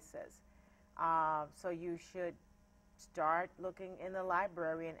places. So you should start looking in the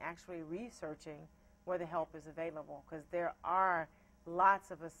library and actually researching where the help is available, because there are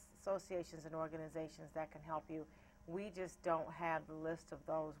lots of associations and organizations that can help you. We just don't have the list of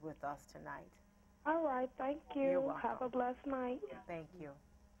those with us tonight. All right, thank you. You're welcome. Have a blessed night. Thank you.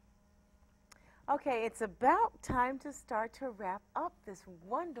 Okay, it's about time to start to wrap up this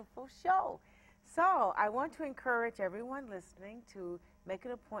wonderful show. So I want to encourage everyone listening to make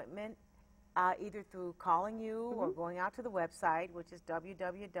an appointment either through calling you or going out to the website, which is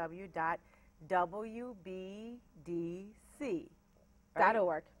www.wbdc.org.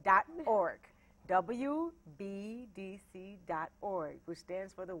 WBDC.org, which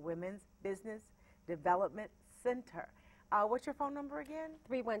stands for the Women's Business Development Center. What's your phone number again?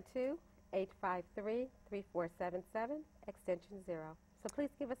 312-853-3477, extension 0. So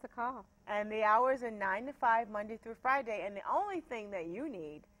please give us a call. And the hours are 9 to 5, Monday through Friday. And the only thing that you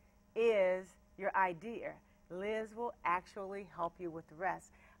need is your idea. Liz will actually help you with the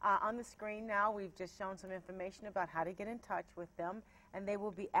rest. On the screen now, we've just shown some information about how to get in touch with them. And they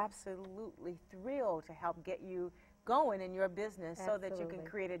will be absolutely thrilled to help get you going in your business so that you can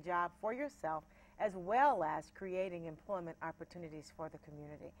create a job for yourself, as well as creating employment opportunities for the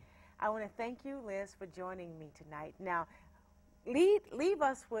community. I want to thank you, Liz, for joining me tonight. Now, leave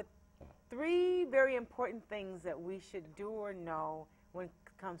us with 3 very important things that we should do or know when it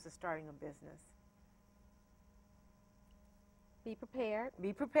comes to starting a business. Be prepared.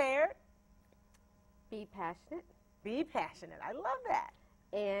 Be prepared. Be passionate. Be passionate. I love that.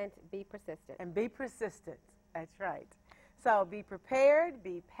 And be persistent. And be persistent. That's right. So be prepared,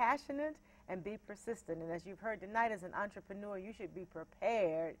 be passionate, and be persistent. And as you've heard tonight, as an entrepreneur, you should be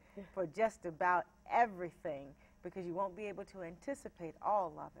prepared for just about everything, because you won't be able to anticipate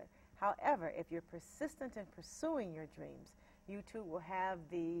all of it. However, if you're persistent in pursuing your dreams, you too will have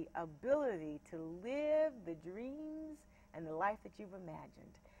the ability to live the dreams and the life that you've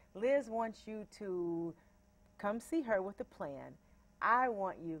imagined. Liz wants you to come see her with a plan. I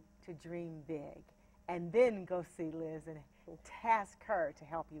want you to dream big, and then go see Liz and task her to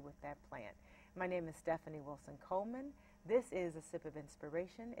help you with that plan. My name is Stephanie Wilson-Coleman. This is A Sip of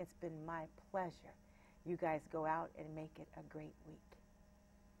Inspiration. It's been my pleasure. You guys go out and make it a great week.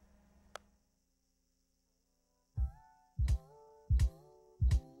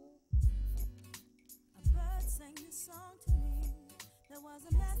 A bird sang this song to me. There was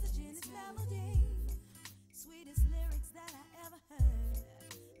a message in its melody. Sweetest lyrics that I ever heard.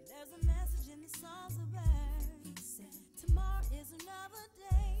 There's a message in the songs of birds. He said, tomorrow is another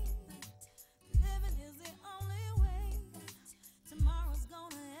day. Living is the only way. Tomorrow's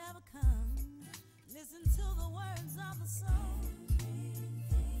gonna ever come. Listen to the words of the song.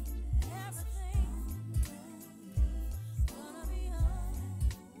 Everything's gonna be alright.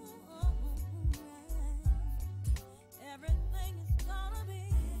 Everything is gonna be.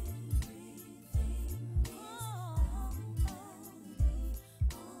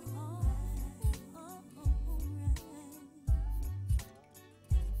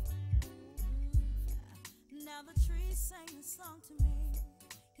 Now the trees sang a song to me.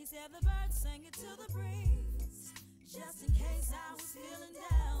 He said the birds sang it to the breeze. Just in case I was feeling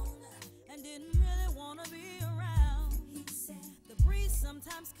down and didn't really want to be around. He said the breeze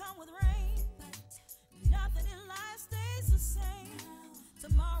sometimes come with rain, but nothing in life stays the same.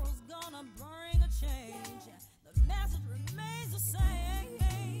 Tomorrow's gonna bring a change. The message remains the same.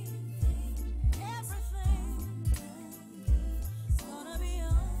 Everything's gonna be